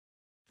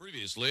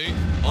Previously,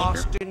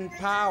 Austin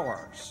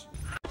Powers.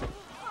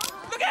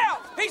 Look out!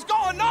 He's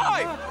got a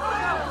knife!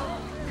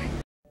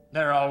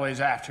 They're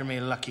always after me,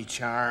 Lucky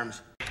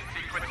Charms.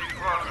 Sequence in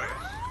progress.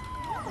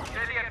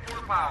 Steady at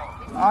full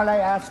power. All I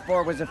asked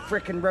for was a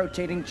frickin'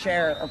 rotating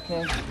chair,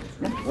 okay?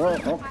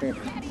 Oh,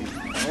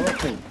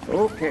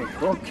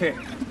 okay.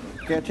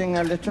 Getting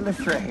a little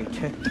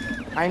afraid.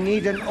 I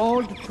need an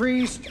old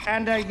priest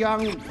and a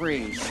young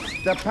priest.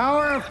 The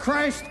power of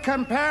Christ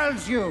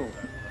compels you.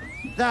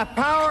 The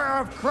power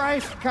of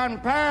Christ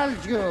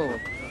compels you.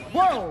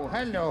 Whoa,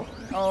 hello.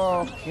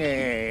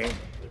 Okay.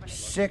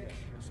 Sick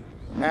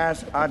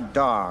as a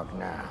dog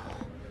now.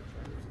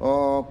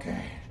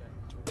 Okay.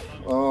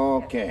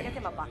 Get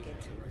him a bucket.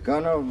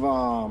 Gonna,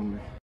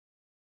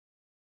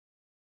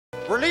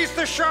 Release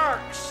the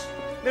sharks!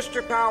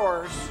 Mr.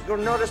 Powers, you'll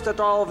notice that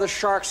all of the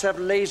sharks have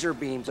laser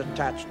beams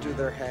attached to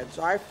their heads.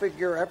 I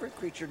figure every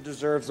creature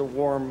deserves a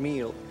warm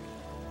meal.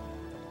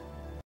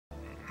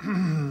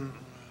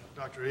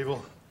 Dr.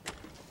 Evil,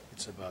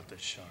 it's about the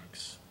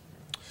sharks.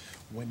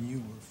 When you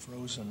were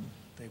frozen,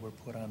 they were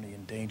put on the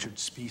endangered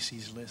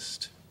species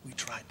list. We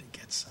tried to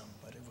get some,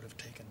 but it would have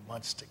taken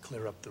months to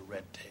clear up the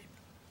red tape.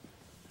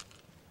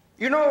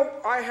 You know,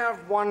 I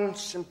have one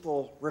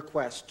simple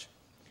request,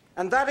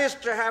 and that is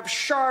to have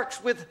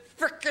sharks with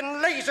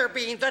frickin' laser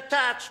beams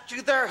attached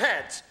to their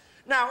heads.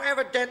 Now,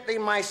 evidently,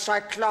 my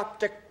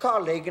cycloptic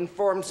colleague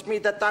informs me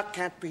that that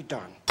can't be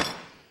done.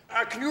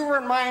 Can you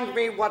remind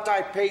me what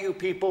I pay you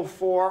people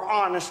for?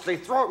 Honestly,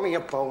 throw me a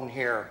bone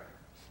here.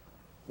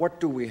 What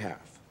do we have?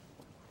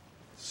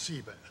 Sea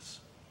bass.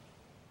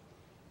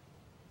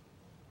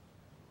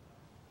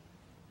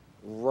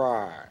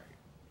 Right.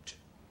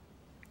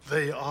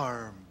 They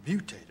are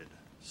mutated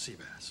sea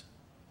bass.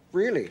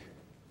 Really?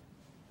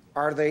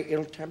 Are they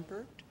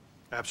ill-tempered?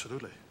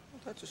 Absolutely.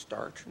 Well, that's a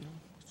start, you know.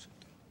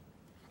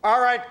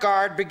 All right,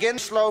 guard, begin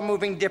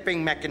slow-moving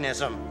dipping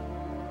mechanism.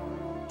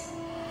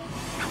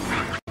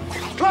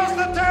 Close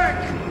the tank!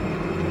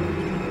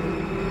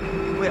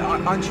 Wait,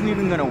 aren't you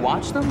even gonna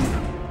watch them?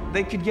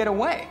 They could get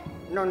away.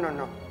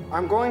 No.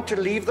 I'm going to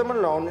leave them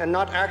alone and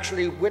not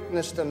actually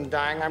witness them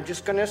dying. I'm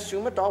just going to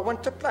assume it all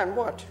went to plan.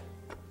 What?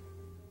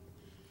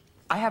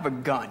 I have a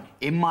gun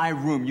in my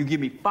room. You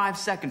give me 5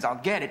 seconds,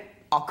 I'll get it.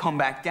 I'll come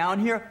back down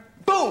here.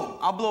 Boom!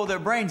 I'll blow their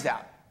brains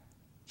out.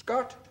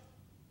 Scott,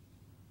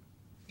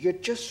 you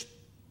just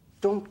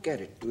don't get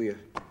it, do you?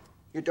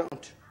 You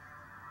don't.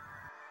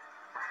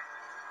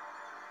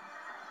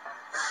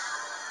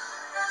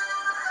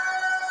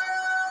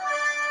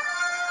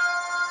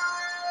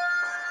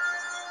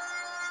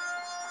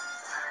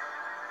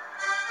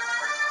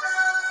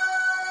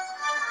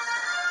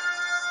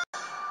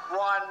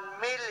 $1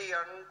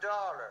 million.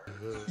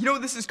 You know,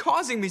 this is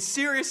causing me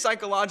serious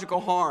psychological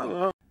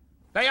harm.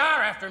 They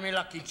are after me,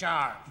 Lucky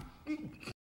Charms.